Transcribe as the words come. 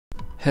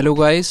Hello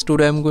guys,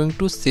 today I am going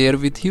to share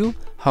with you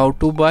how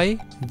to buy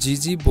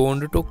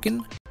GGBOND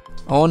token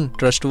on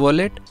Trust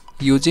Wallet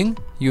using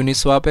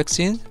UniSwap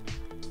exchange.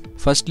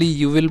 Firstly,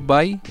 you will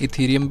buy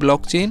Ethereum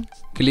blockchain.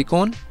 Click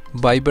on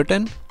buy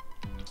button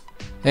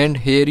and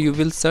here you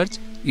will search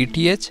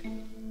ETH.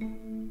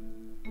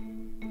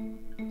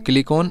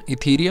 Click on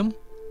Ethereum.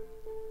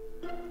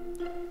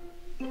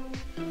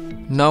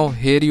 Now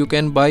here you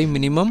can buy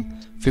minimum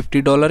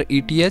 $50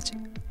 ETH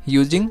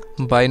using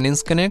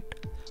Binance Connect,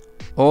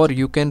 or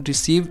you can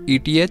receive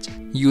ETH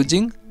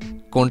using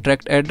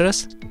contract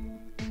address.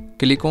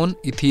 Click on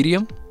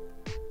Ethereum,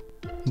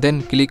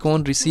 then click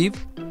on receive.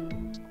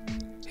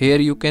 Here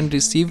you can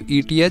receive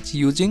ETH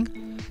using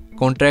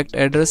contract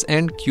address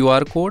and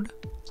QR code.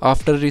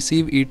 After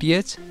receive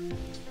ETH,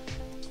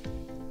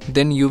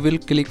 then you will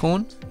click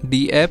on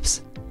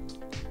dApps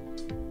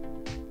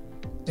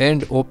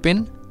and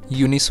open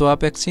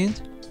UniSwap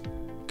exchange.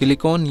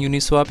 Click on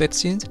UniSwap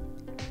exchange.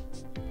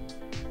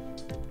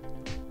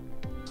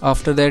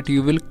 After that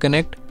you will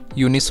connect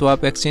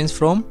UniSwap exchange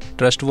from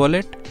Trust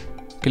Wallet.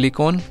 Click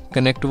on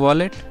connect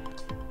wallet,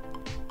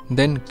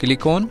 then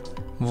click on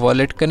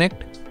wallet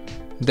connect,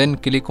 then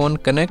click on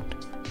connect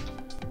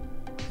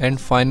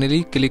and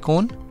finally click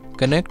on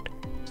connect.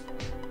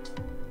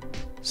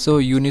 So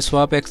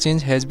UniSwap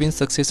exchange has been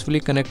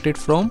successfully connected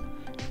from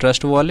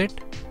Trust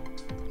Wallet.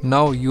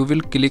 Now you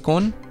will click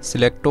on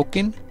select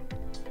token.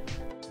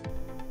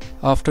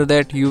 After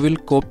that you will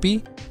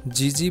copy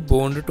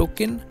GGBOND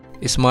token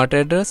smart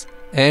address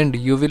and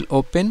you will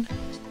open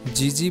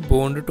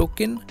GGBOND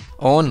token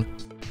on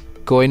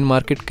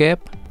CoinMarketCap.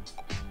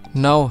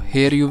 Now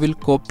here you will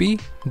copy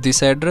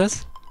this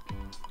address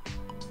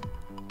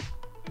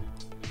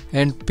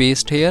and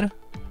paste here.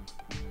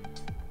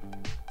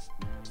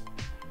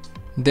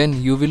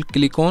 Then you will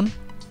click on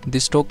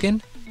this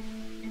token.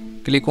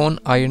 Click on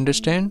I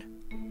understand.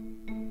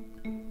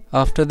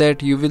 After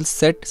that you will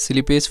set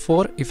slippage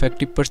for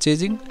effective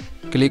purchasing.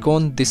 Click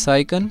on this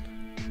icon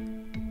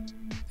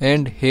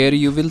and here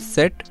you will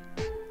set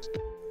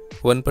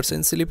 1%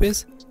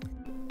 slippage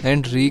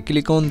and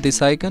re-click on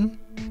this icon.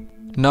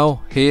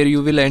 Now here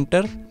you will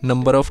enter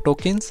number of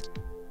tokens,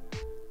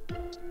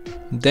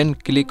 then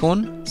click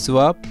on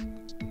swap.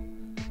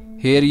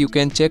 Here you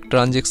can check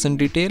transaction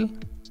detail,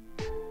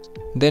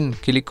 then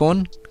click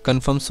on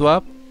confirm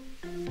swap.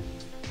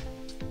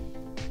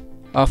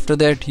 After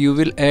that you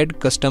will add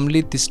customly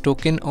this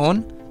token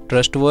on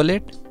Trust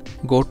Wallet.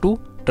 Go to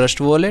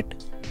Trust Wallet,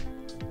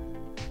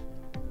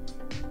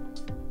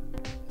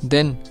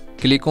 then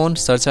click on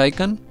search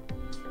icon,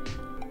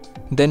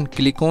 then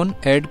click on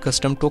add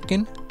custom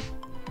token.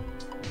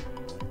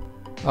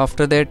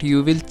 After that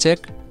you will check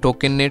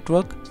token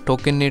network.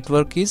 Token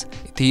network is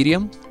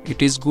Ethereum,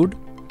 it is good.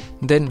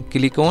 Then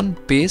click on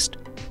paste.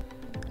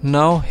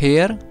 Now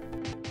here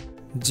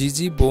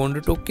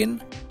GGBOND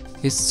token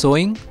is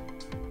showing,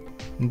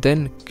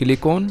 then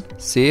click on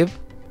save.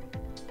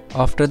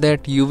 After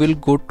that you will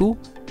go to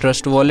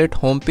Trust Wallet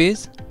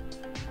homepage.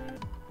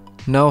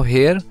 Now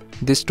here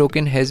this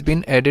token has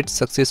been added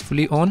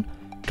successfully on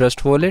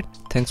Trust Wallet.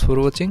 Thanks for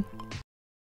watching.